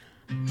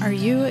Are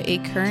you a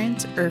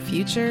current or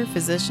future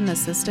physician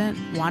assistant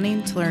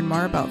wanting to learn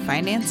more about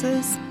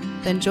finances?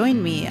 Then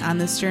join me on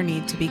this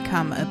journey to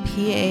become a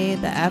PA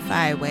the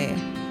FI way.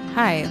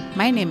 Hi,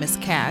 my name is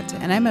Kat,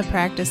 and I'm a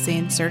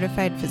practicing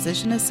certified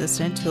physician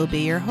assistant who will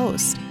be your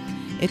host.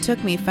 It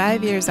took me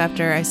 5 years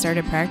after I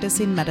started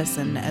practicing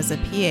medicine as a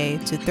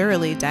PA to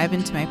thoroughly dive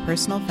into my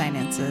personal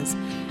finances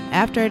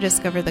after I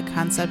discovered the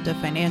concept of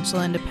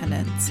financial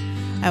independence.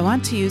 I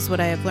want to use what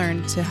I have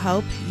learned to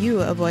help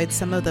you avoid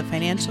some of the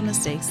financial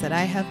mistakes that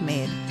I have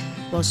made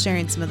while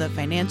sharing some of the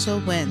financial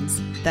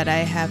wins that I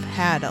have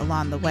had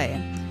along the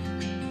way.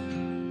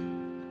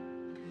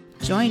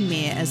 Join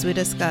me as we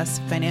discuss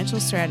financial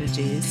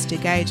strategies to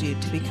guide you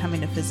to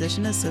becoming a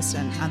physician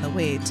assistant on the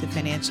way to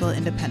financial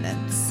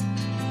independence.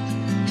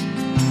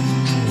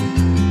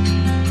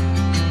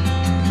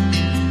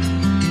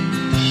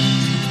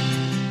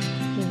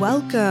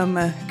 Welcome,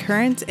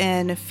 current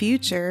and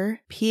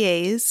future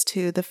PAs,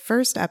 to the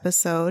first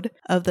episode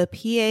of the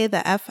PA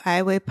the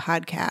FI Way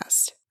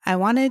podcast. I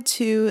wanted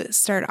to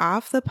start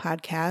off the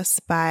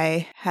podcast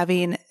by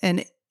having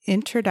an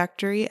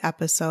introductory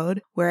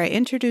episode where I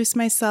introduce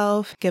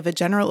myself, give a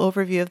general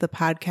overview of the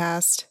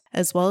podcast,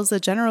 as well as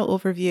a general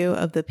overview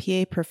of the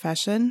PA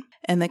profession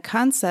and the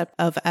concept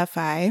of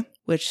FI,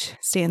 which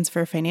stands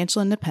for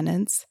financial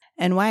independence,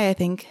 and why I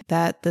think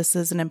that this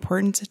is an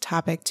important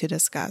topic to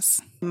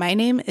discuss. My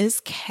name is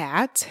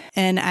Kat,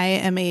 and I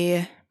am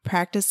a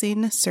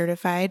practicing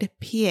certified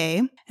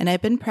PA, and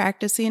I've been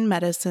practicing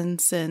medicine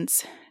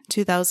since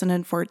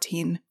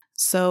 2014,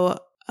 so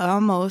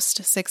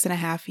almost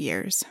 6.5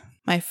 years.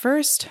 My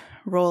first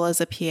role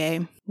as a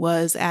PA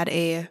was at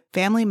a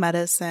family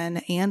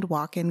medicine and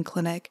walk-in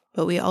clinic,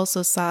 but we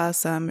also saw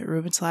some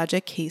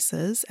rheumatologic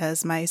cases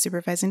as my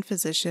supervising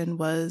physician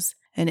was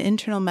an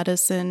internal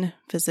medicine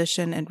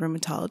physician and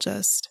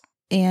rheumatologist.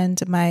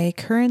 And my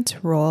current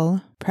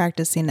role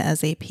practicing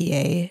as a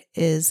PA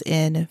is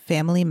in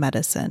family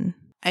medicine.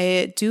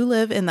 I do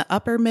live in the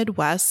upper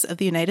Midwest of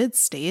the United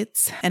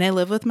States, and I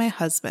live with my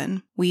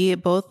husband. We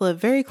both live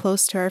very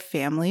close to our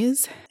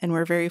families, and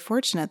we're very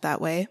fortunate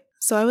that way.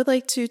 So I would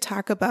like to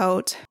talk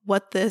about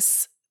what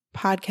this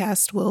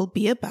podcast will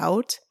be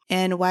about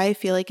and why I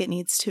feel like it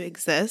needs to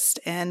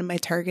exist and my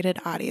targeted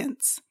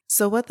audience.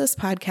 So what this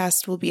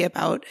podcast will be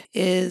about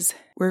is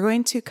we're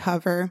going to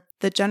cover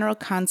the general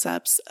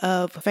concepts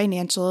of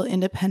financial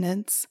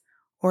independence,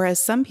 or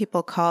as some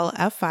people call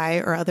FI,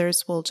 or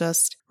others will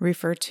just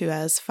refer to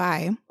as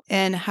FI,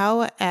 and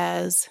how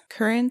as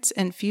current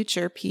and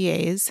future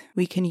PAs,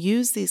 we can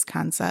use these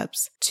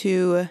concepts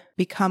to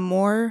become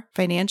more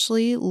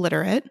financially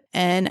literate.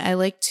 And I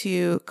like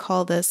to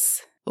call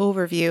this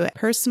overview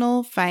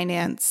Personal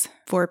Finance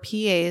for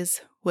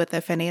PAs with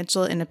a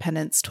Financial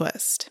Independence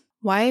Twist.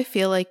 Why I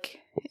feel like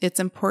it's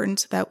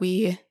important that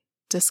we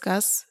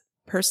discuss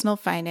personal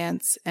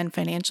finance and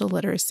financial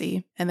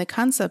literacy and the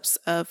concepts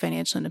of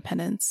financial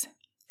independence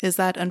is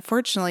that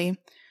unfortunately,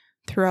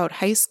 throughout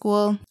high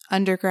school,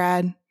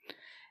 undergrad,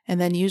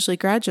 and then usually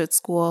graduate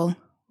school,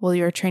 while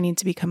you're training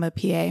to become a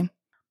PA,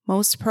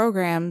 most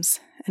programs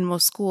and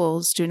most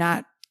schools do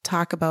not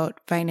talk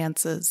about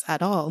finances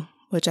at all,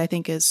 which I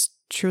think is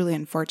truly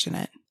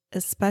unfortunate,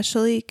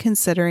 especially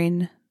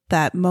considering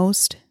that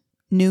most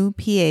new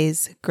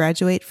PAs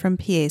graduate from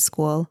PA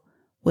school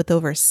with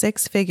over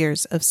 6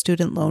 figures of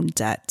student loan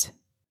debt.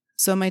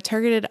 So my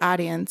targeted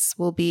audience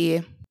will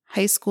be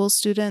high school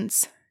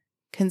students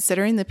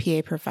considering the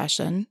PA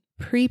profession,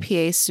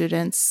 pre-PA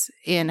students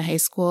in high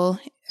school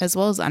as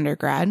well as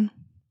undergrad,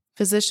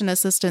 physician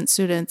assistant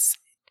students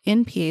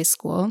in PA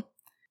school,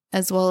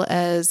 as well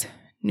as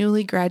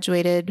newly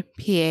graduated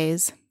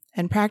PAs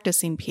and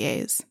practicing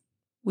PAs.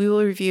 We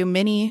will review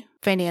many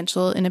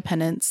financial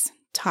independence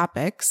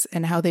topics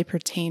and how they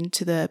pertain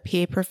to the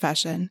PA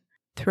profession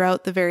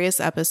throughout the various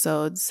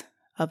episodes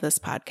of this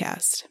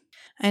podcast.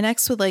 I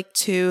next would like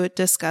to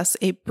discuss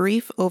a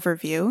brief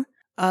overview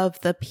of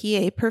the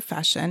PA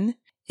profession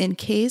in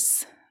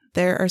case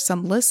there are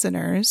some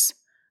listeners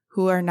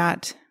who are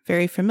not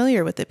very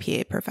familiar with the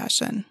PA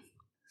profession.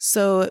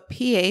 So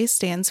PA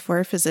stands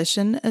for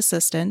physician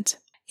assistant,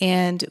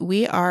 and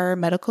we are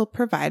medical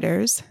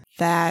providers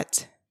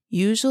that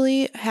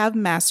usually have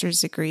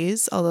master's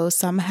degrees, although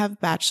some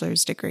have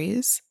bachelor's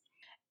degrees.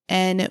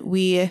 And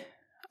we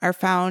are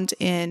found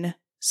in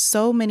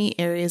so many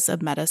areas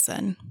of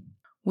medicine.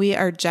 We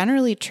are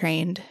generally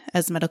trained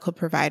as medical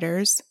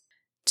providers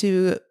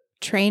to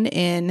train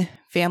in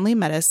family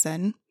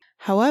medicine.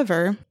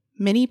 However,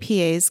 many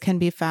PAs can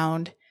be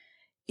found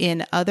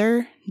in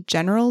other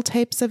general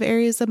types of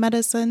areas of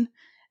medicine,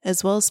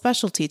 as well as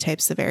specialty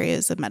types of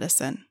areas of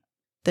medicine.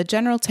 The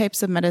general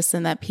types of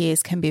medicine that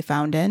PAs can be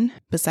found in,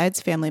 besides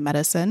family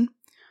medicine,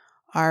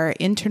 are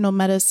internal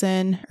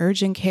medicine,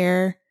 urgent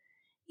care,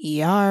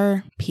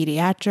 ER,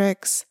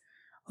 pediatrics,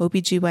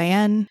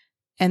 OBGYN,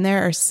 and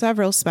there are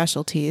several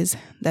specialties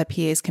that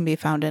PAs can be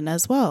found in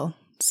as well,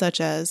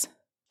 such as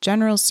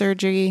general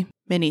surgery,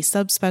 many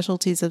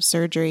subspecialties of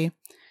surgery,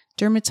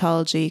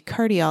 dermatology,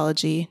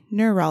 cardiology,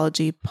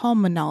 neurology,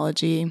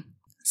 pulmonology,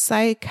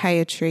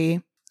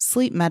 psychiatry,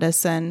 sleep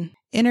medicine,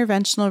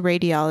 interventional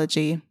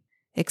radiology,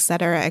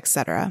 etc.,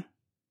 etc.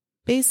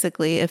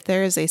 Basically, if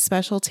there is a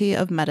specialty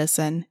of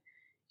medicine,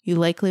 you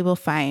likely will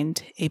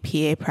find a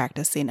PA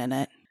practicing in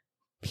it.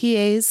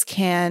 PAs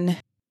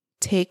can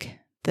take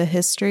the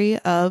history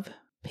of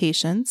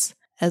patients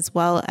as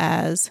well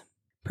as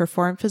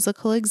perform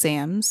physical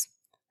exams,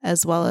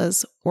 as well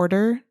as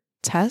order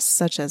tests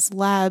such as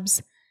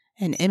labs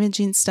and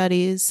imaging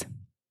studies,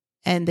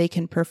 and they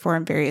can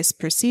perform various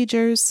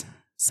procedures,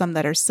 some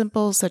that are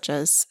simple such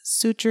as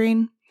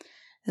suturing,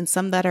 and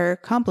some that are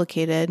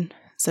complicated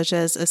such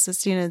as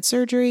assisting in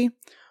surgery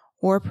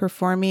or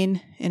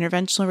performing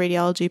interventional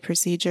radiology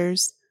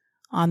procedures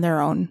on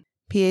their own.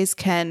 PAs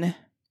can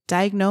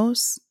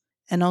diagnose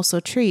and also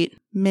treat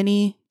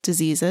many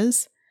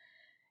diseases,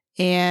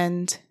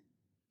 and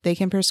they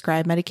can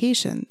prescribe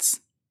medications.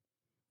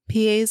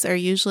 PAs are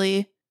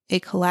usually a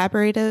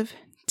collaborative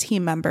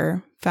team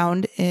member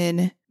found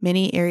in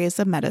many areas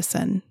of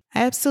medicine.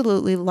 I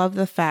absolutely love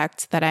the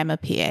fact that I'm a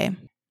PA.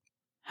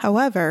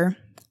 However,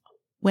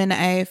 when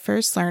I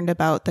first learned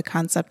about the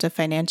concept of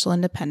financial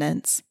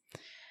independence,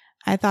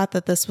 I thought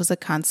that this was a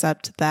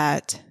concept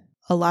that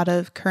a lot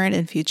of current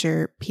and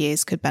future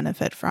PAs could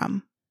benefit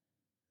from.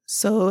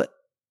 So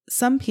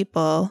some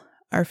people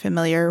are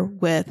familiar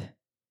with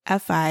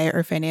FI,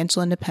 or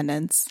financial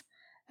independence,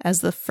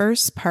 as the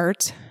first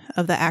part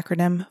of the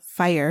acronym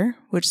FIRE,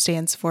 which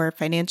stands for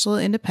Financial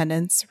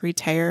Independence,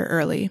 Retire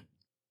Early.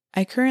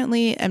 I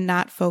currently am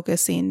not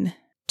focusing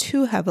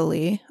too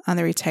heavily on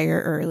the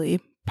retire early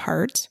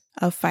part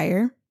of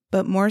FIRE,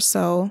 but more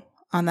so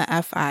on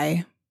the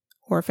FI,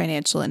 or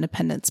financial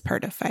independence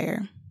part of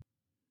FIRE.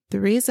 The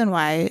reason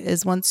why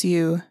is once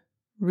you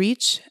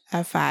reach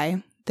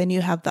FI, then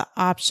you have the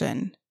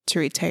option to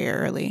retire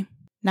early.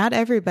 Not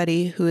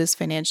everybody who is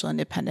financial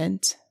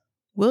independent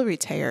will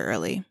retire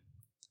early,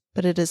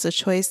 but it is a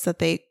choice that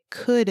they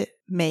could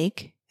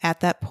make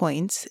at that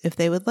point if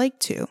they would like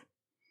to.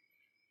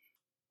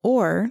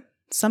 Or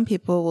some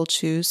people will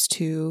choose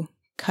to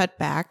cut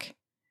back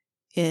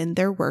in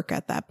their work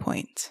at that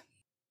point.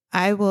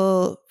 I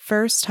will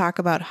first talk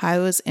about how I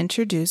was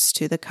introduced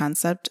to the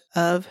concept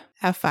of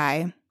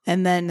FI,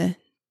 and then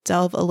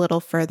delve a little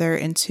further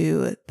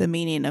into the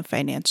meaning of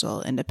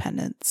financial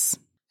independence.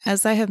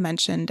 As I have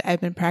mentioned,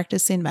 I've been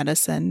practicing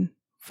medicine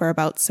for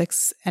about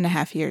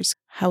 6.5 years.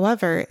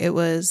 However, it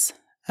was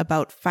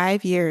about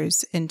 5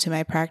 years into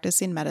my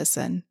practicing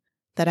medicine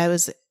that I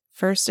was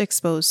first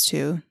exposed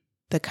to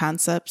the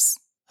concepts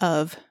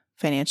of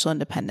financial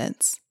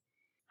independence.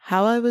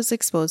 How I was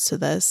exposed to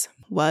this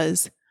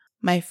was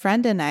my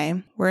friend and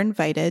I were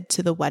invited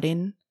to the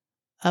wedding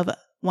of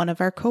one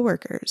of our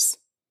coworkers.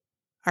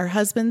 Our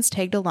husbands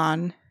tagged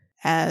along,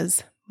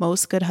 as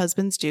most good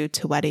husbands do,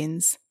 to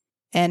weddings,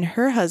 and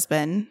her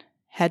husband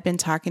had been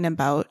talking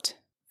about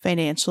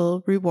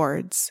financial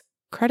rewards,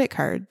 credit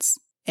cards,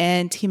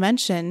 and he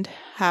mentioned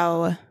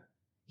how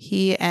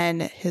he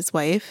and his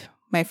wife,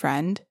 my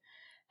friend,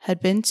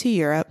 had been to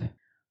Europe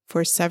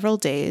for several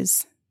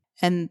days,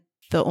 and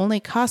the only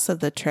cost of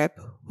the trip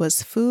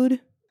was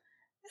food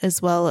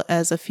as well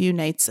as a few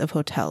nights of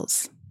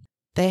hotels.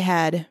 They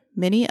had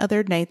many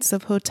other nights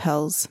of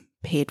hotels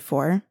paid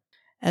for,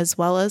 as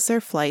well as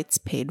their flights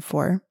paid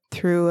for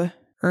through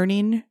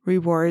earning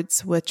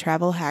rewards with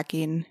travel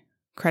hacking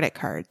credit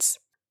cards.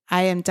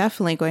 I am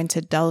definitely going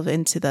to delve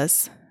into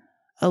this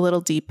a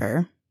little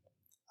deeper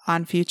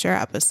on future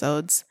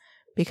episodes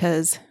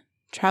because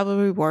travel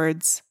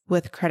rewards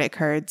with credit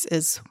cards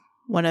is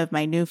one of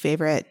my new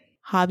favorite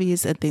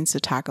hobbies and things to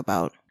talk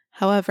about.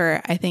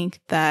 However, I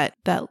think that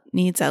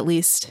needs at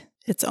least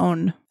its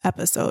own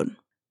episode.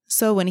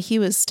 So when he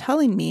was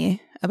telling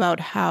me about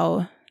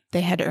how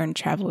they had earned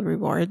travel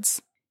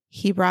rewards,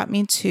 he brought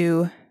me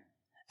to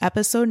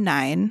episode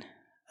 9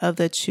 of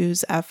the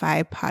Choose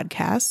FI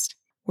podcast,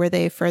 where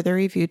they further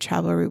reviewed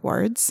travel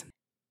rewards.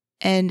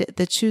 And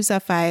the Choose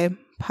FI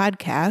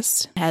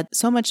podcast had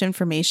so much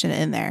information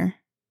in there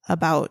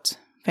about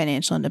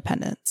financial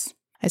independence.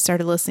 I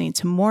started listening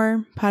to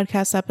more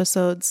podcast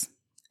episodes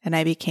and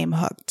I became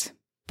hooked.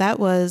 That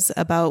was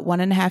about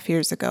 1.5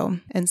 years ago.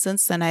 And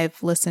since then,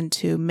 I've listened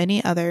to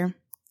many other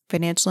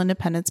financial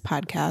independence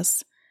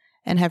podcasts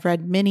and have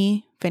read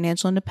many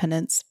financial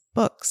independence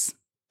books.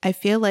 I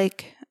feel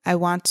like I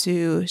want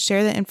to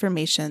share the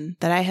information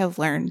that I have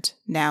learned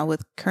now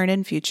with current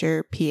and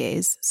future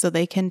PAs so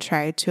they can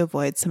try to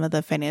avoid some of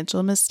the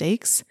financial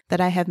mistakes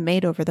that I have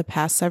made over the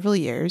past several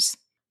years,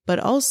 but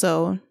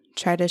also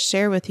try to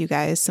share with you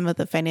guys some of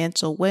the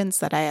financial wins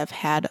that I have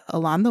had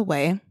along the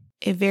way.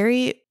 A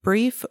very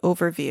brief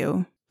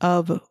overview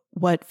of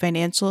what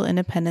financial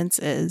independence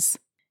is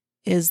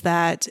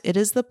that it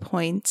is the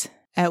point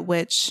at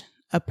which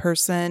a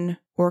person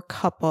or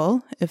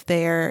couple, if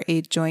they are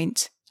a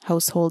joint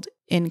household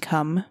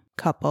income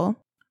couple,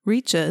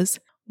 reaches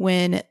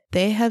when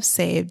they have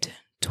saved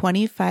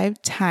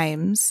 25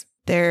 times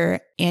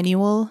their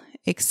annual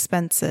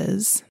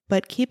expenses.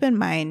 But keep in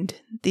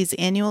mind, these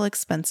annual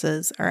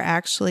expenses are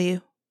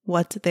actually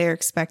what they're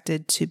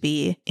expected to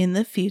be in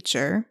the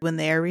future when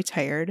they are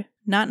retired,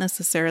 not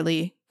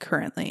necessarily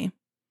currently.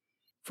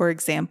 For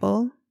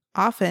example,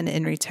 often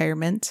in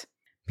retirement,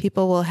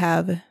 people will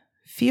have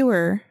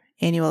fewer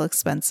annual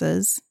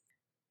expenses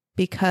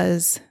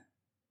because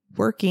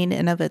working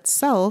in of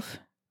itself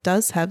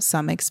does have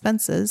some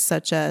expenses,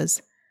 such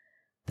as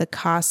the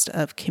cost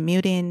of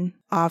commuting,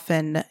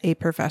 often a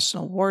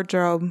professional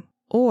wardrobe,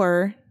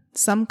 or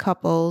some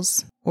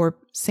couples or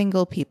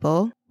single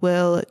people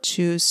will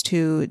choose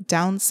to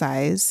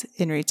downsize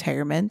in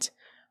retirement.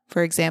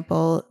 For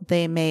example,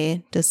 they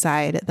may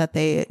decide that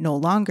they no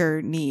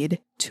longer need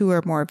 2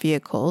 or more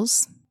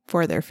vehicles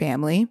for their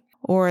family,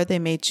 or they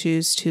may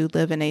choose to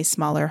live in a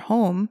smaller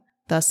home,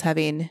 thus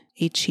having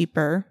a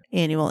cheaper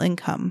annual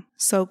income.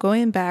 So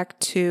going back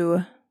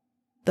to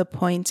the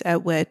point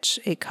at which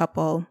a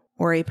couple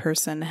or a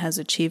person has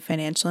achieved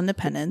financial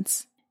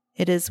independence,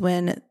 it is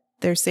when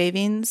their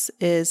savings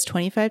is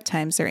 25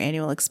 times their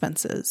annual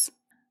expenses.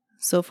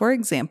 So for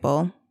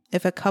example,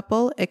 if a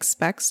couple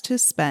expects to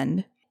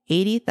spend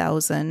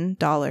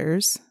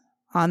 $80,000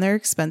 on their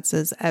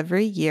expenses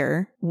every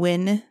year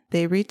when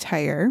they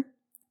retire,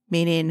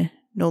 meaning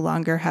no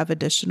longer have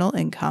additional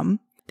income,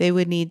 they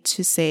would need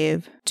to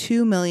save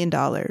 $2 million.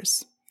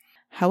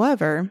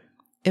 However,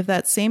 if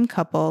that same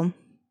couple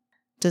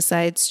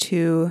decides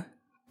to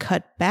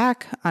cut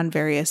back on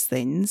various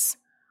things,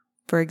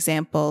 for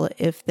example,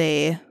 if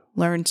they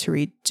learn to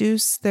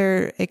reduce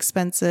their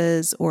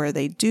expenses, or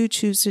they do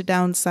choose to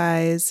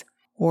downsize,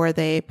 or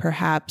they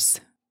perhaps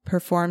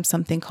perform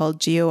something called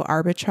geo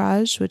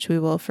arbitrage, which we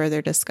will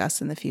further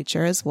discuss in the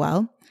future as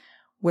well,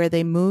 where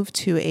they move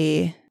to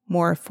a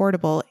more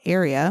affordable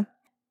area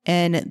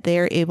and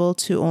they're able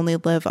to only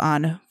live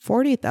on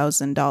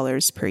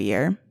 $40,000 per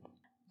year.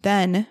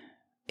 Then,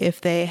 if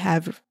they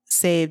have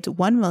saved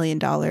 $1 million,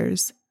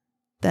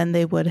 then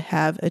they would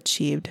have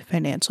achieved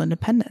financial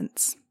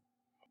independence.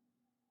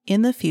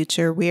 In the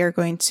future, we are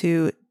going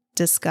to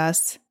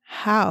discuss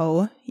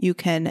how you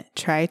can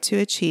try to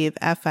achieve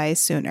FI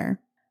sooner.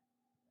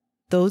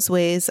 Those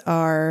ways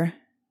are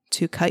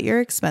to cut your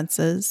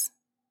expenses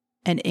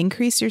and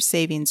increase your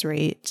savings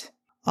rate,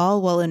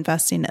 all while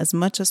investing as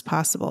much as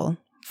possible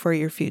for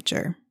your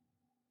future.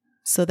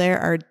 So there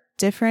are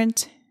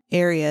different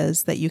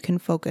areas that you can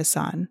focus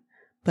on,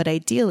 but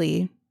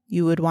ideally,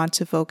 you would want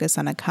to focus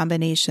on a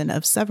combination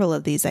of several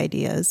of these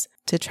ideas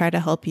to try to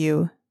help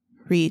you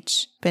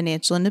reach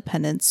financial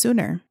independence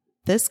sooner.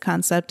 This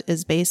concept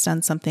is based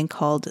on something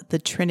called the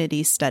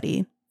Trinity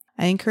Study.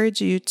 I encourage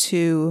you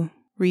to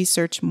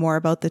research more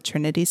about the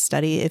Trinity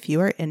Study if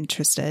you are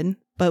interested.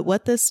 But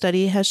what this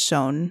study has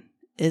shown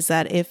is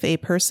that if a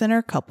person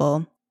or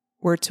couple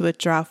were to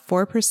withdraw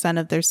 4%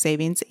 of their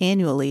savings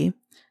annually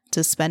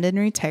to spend in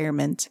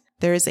retirement,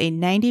 there is a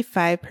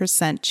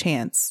 95%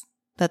 chance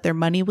that their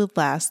money would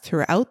last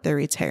throughout their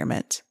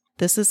retirement.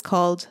 This is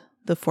called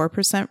the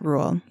 4%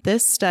 rule.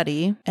 This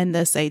study and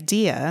this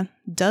idea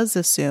does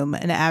assume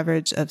an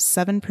average of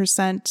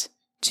 7%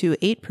 to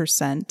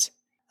 8%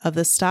 of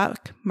the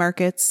stock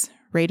market's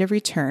rate of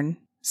return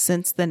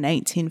since the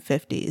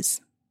 1950s.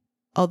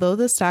 Although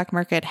the stock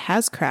market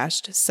has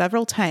crashed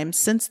several times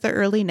since the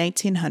early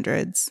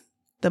 1900s,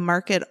 the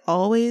market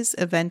always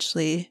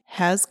eventually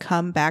has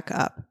come back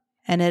up,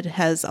 and it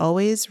has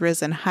always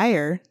risen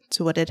higher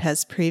to what it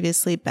has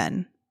previously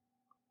been.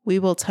 We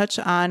will touch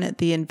on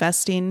the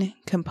investing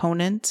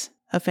component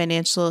of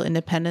financial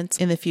independence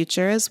in the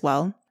future as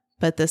well,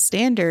 but the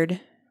standard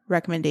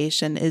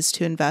recommendation is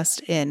to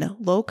invest in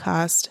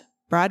low-cost,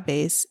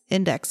 broad-based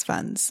index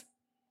funds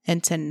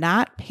and to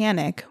not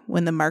panic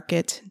when the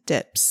market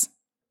dips.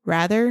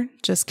 Rather,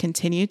 just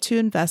continue to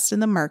invest in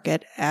the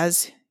market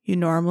as you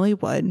normally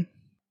would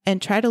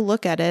and try to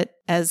look at it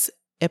as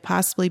it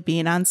possibly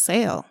being on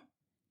sale.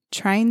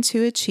 Trying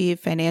to achieve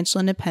financial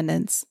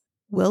independence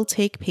will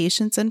take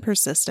patience and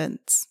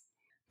persistence.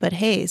 But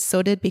hey,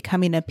 so did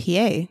becoming a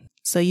PA,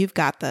 so you've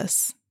got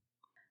this.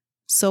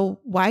 So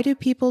why do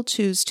people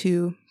choose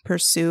to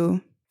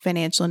pursue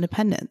financial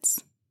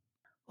independence?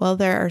 Well,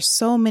 there are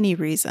so many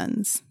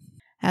reasons.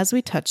 As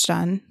we touched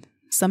on,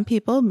 some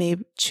people may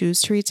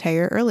choose to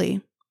retire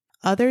early.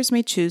 Others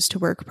may choose to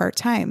work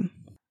part-time.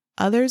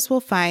 Others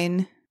will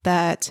find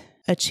that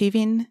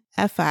achieving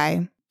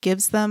FI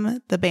gives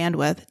them the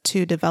bandwidth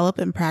to develop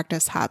and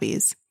practice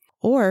hobbies,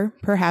 or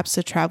perhaps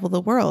to travel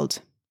the world,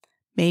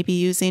 maybe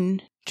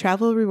using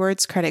travel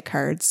rewards credit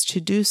cards to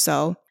do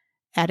so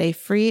at a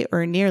free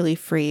or nearly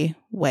free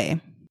way.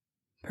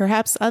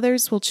 Perhaps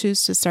others will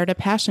choose to start a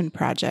passion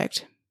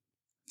project,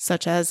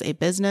 such as a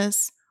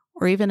business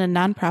or even a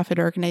nonprofit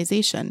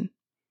organization.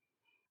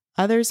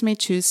 Others may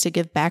choose to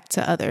give back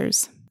to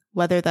others,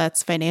 whether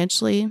that's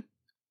financially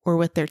or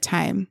with their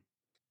time.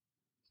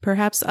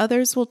 Perhaps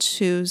others will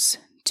choose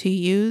to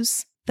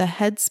use the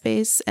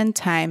headspace and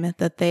time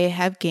that they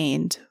have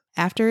gained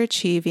after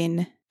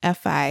achieving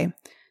FI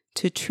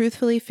to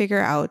truthfully figure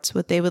out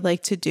what they would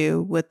like to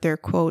do with their,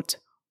 quote,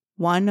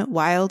 one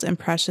wild and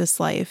precious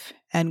life,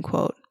 end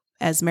quote,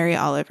 as Mary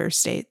Oliver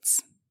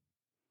states.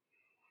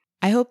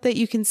 I hope that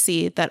you can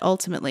see that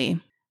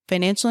ultimately,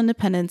 financial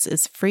independence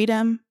is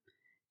freedom,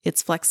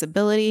 it's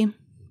flexibility,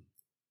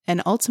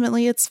 and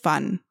ultimately it's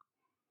fun.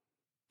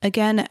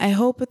 Again, I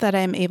hope that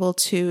I'm able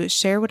to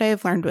share what I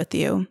have learned with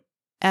you,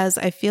 as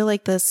I feel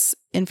like this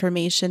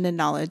information and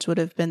knowledge would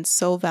have been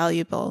so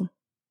valuable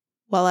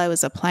while I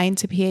was applying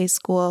to PA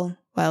school,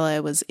 while I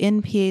was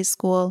in PA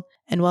school,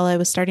 and while I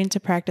was starting to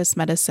practice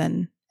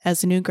medicine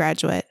as a new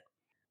graduate.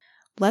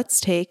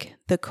 Let's take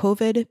the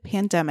COVID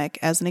pandemic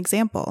as an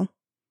example.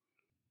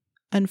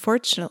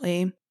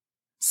 Unfortunately,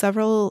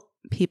 several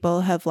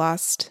people have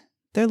lost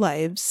their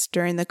lives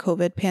during the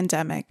COVID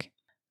pandemic.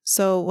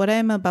 So what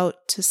I'm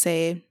about to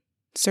say,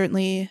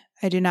 certainly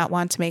I do not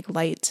want to make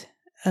light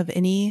of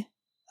any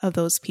of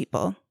those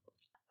people.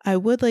 I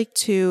would like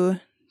to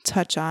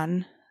touch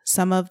on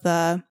some of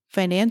the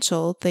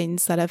financial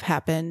things that have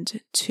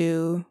happened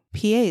to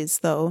PAs,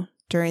 though,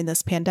 during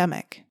this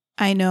pandemic.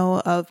 I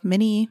know of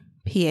many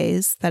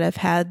PAs that have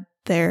had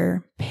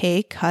their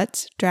pay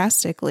cut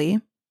drastically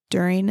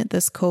during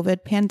this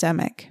COVID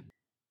pandemic,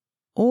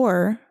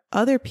 or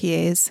other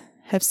PAs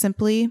have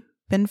simply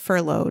been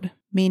furloughed,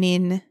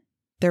 meaning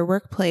their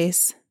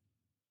workplace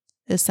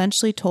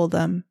essentially told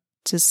them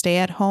to stay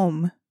at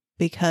home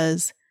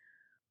because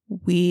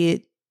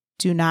we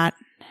do not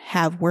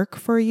have work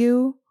for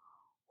you,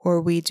 or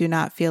we do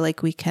not feel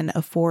like we can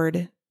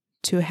afford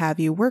to have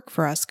you work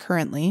for us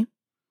currently.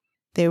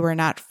 They were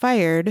not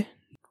fired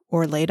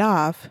or laid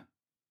off,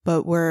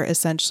 but were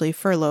essentially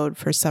furloughed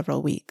for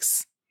several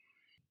weeks.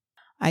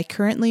 I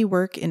currently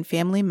work in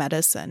family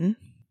medicine,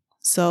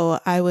 so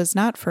I was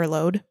not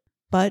furloughed,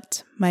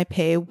 but my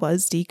pay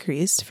was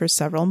decreased for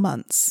several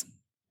months.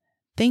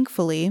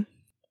 Thankfully,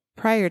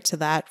 prior to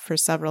that, for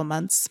several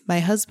months, my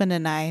husband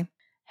and I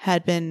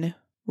had been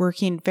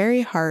working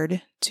very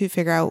hard to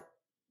figure out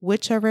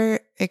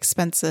whichever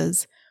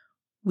expenses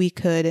we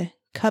could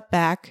cut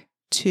back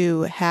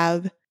to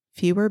have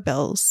fewer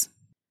bills.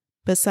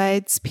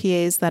 Besides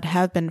PAs that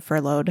have been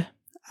furloughed,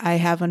 I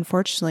have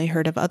unfortunately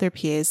heard of other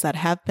PAs that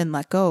have been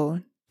let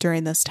go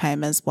during this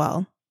time as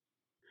well.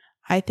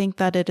 I think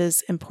that it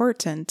is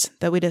important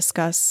that we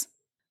discuss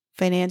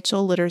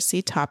financial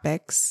literacy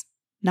topics,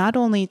 not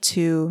only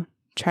to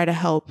try to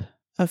help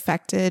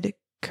affected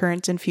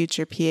current and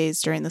future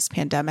PAs during this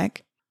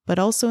pandemic, but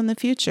also in the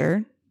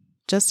future,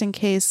 just in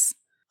case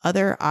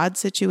other odd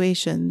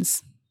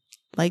situations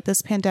like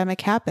this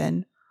pandemic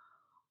happen,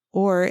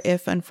 or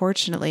if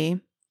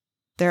unfortunately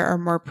there are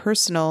more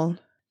personal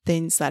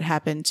things that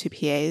happen to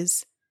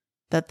PAs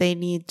that they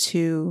need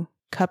to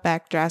cut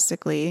back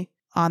drastically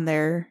on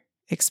their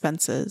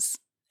expenses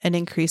and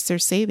increase their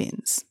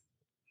savings.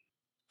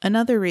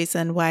 Another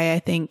reason why I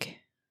think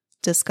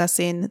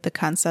discussing the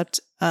concept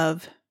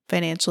of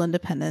financial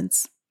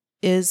independence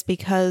is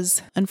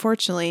because,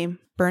 unfortunately,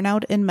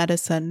 burnout in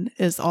medicine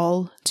is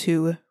all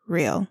too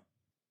real.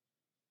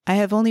 I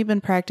have only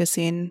been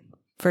practicing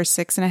for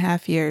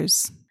 6.5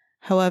 years.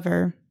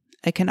 However,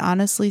 I can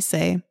honestly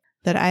say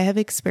that I have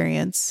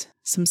experienced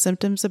some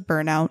symptoms of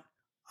burnout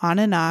on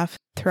and off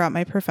throughout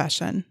my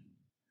profession.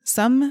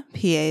 Some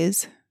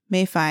PAs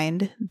may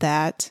find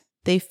that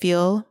they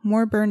feel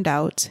more burned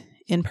out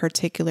in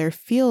particular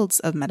fields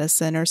of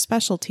medicine or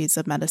specialties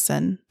of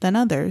medicine than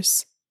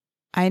others.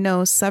 I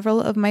know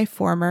several of my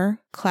former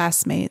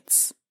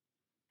classmates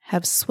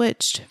have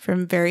switched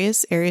from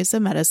various areas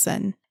of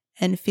medicine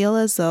and feel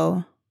as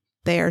though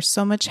they are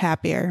so much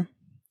happier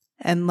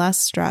and less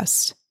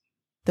stressed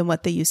than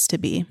what they used to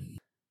be.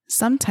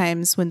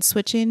 Sometimes when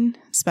switching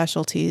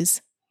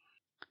specialties,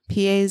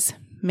 PAs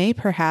may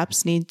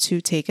perhaps need to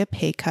take a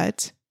pay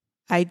cut.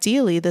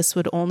 Ideally, this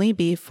would only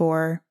be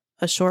for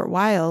a short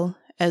while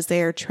as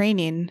they are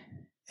training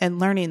and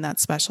learning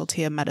that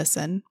specialty of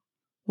medicine.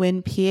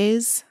 When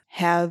PAs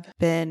have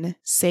been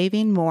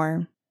saving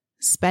more,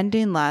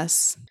 spending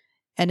less,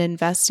 and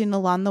investing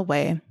along the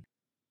way,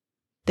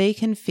 they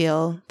can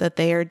feel that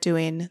they are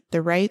doing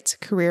the right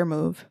career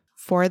move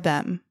for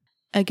them.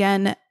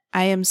 Again,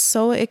 I am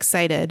so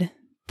excited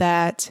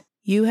that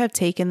you have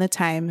taken the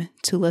time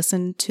to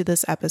listen to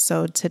this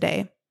episode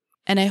today,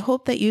 and I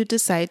hope that you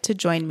decide to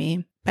join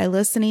me by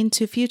listening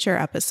to future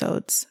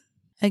episodes.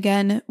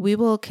 Again, we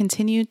will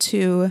continue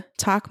to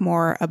talk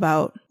more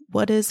about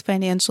what is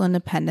financial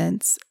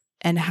independence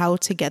and how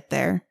to get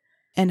there,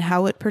 and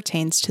how it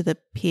pertains to the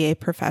PA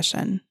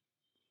profession.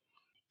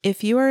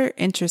 If you are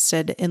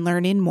interested in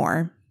learning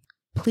more,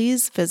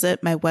 please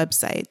visit my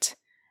website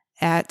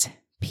at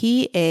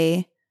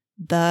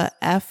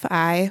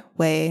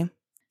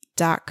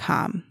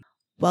pathefiway.com.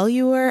 While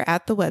you are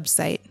at the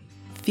website,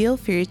 feel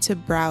free to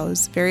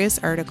browse various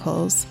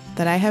articles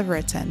that I have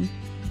written,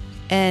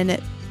 and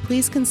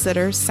please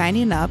consider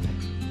signing up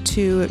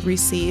to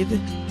receive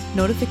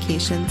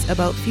notifications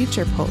about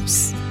future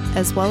posts,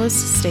 as well as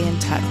to stay in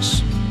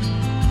touch.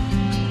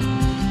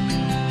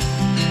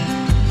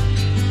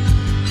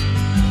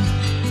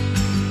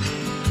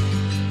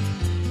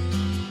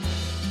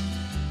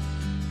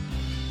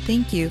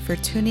 Thank you for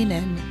tuning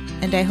in,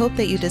 and I hope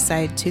that you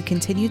decide to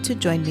continue to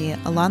join me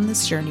along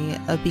this journey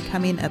of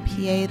becoming a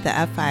PA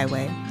the FI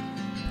way.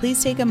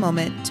 Please take a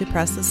moment to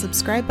press the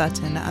subscribe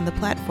button on the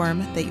platform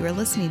that you are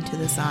listening to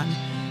this on,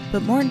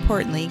 But more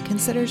importantly,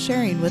 consider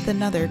sharing with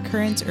another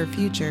current or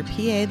future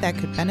PA that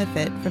could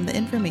benefit from the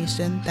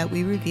information that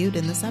we reviewed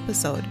in this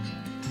episode.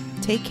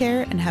 Take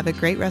care and have a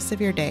great rest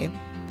of your day.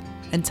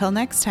 Until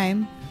next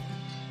time.